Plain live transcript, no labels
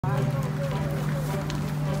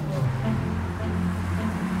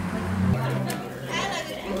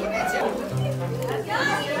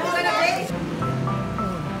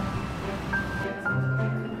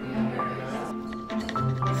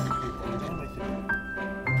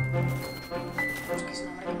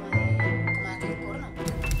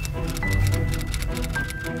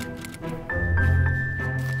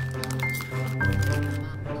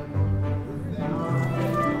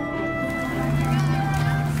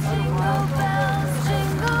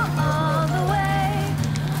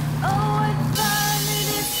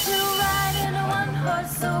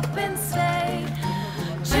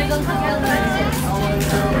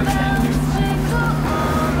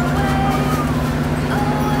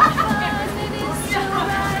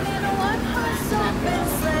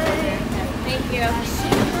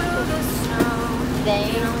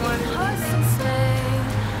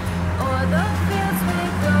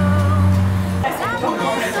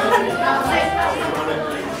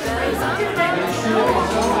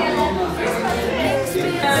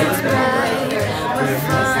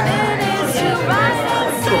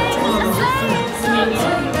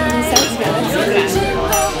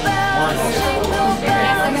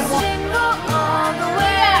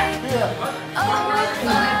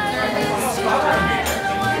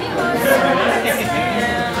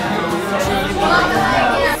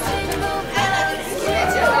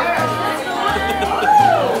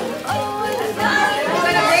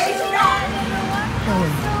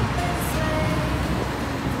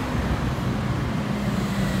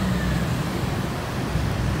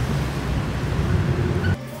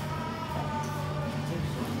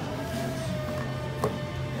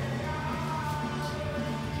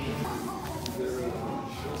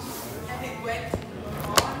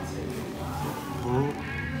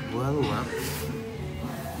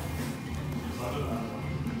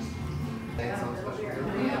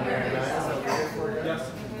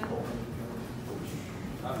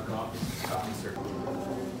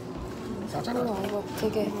짜잖아. 이거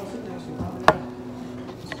되게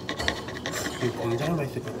굉장히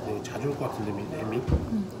맛있을 것 같은데 자주 올 것 같은데 햄이.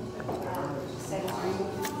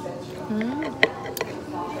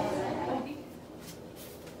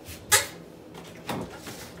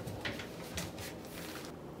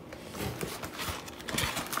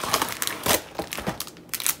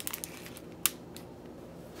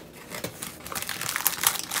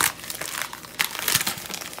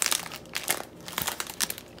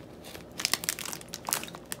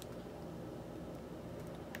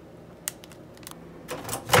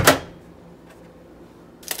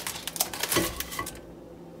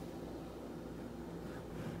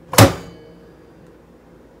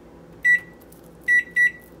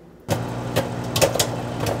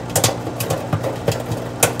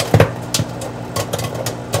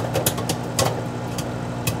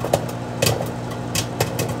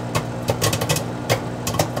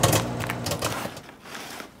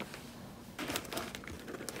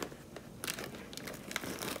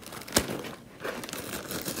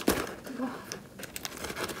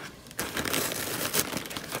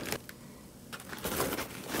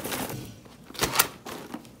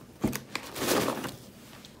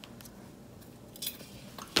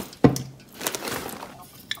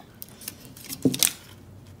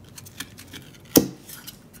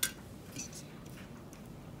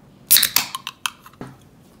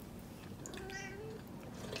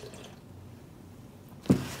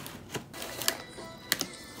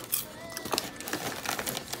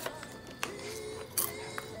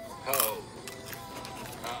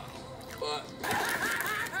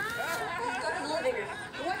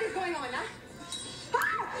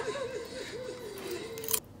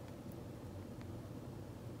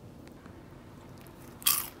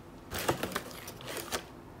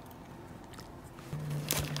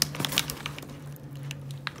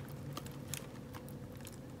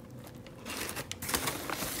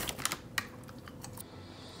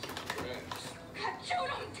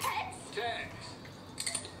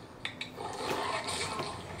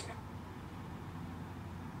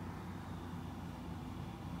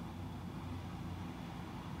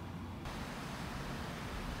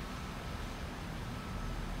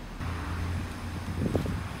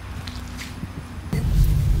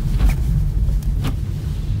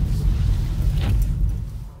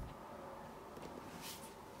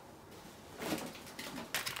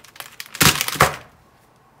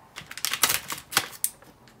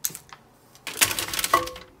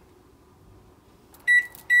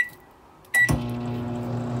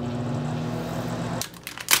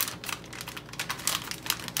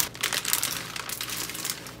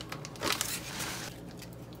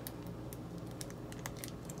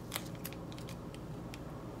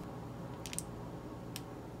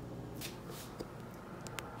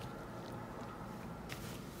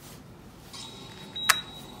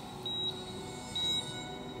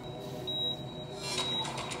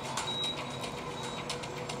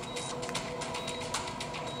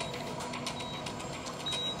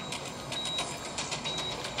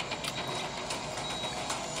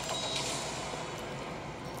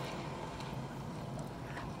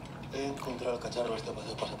 He encontrado el cacharro este para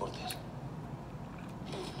hacer pasaportes.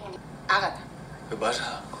 Ágata. ¿Qué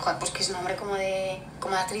pasa? Joder, pues que es nombre como de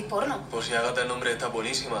actriz porno. Pues si Ágata el nombre está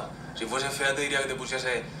buenísima. Si fuese fea te diría que te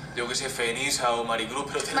pusiese, yo que sé, Fenisa o Maricruz,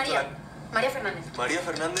 pero te... María Fernández. ¿María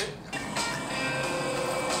Fernández?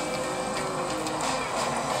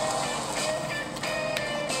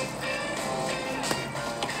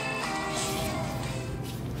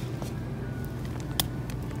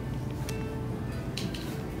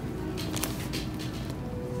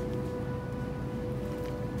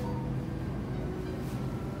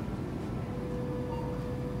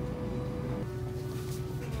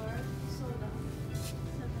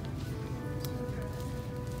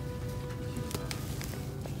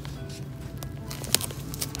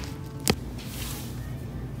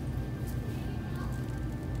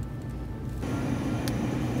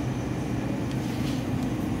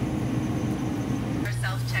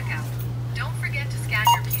 Self-checkout. Don't forget to scan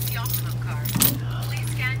your PC Optimum card. Please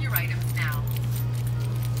scan your items now.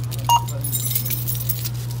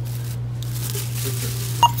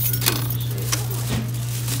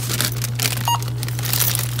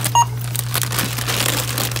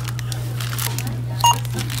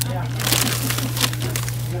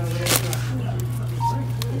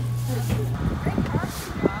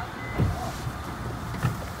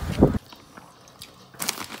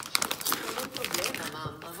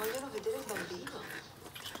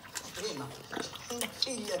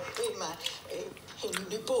 Figlia, ma è un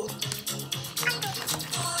nipote.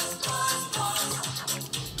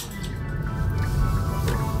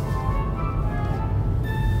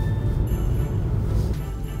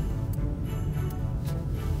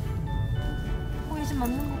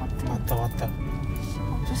 왔다.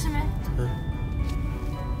 조심해. 응.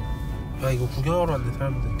 야 이거 구경하러 왔네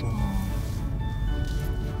사람들 또.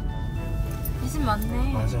 이 집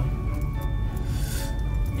맞네. 맞아.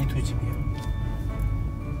 이 두 집이야.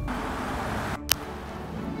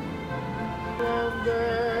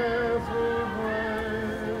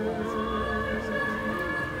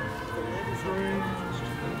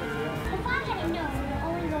 If I had known we were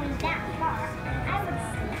only going that far, I would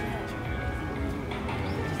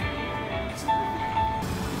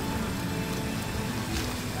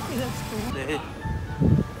네.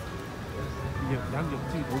 양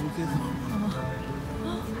옆집이 너무 세서.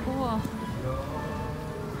 우와.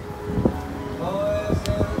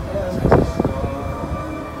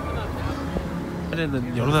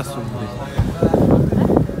 차례는 열어놨었는데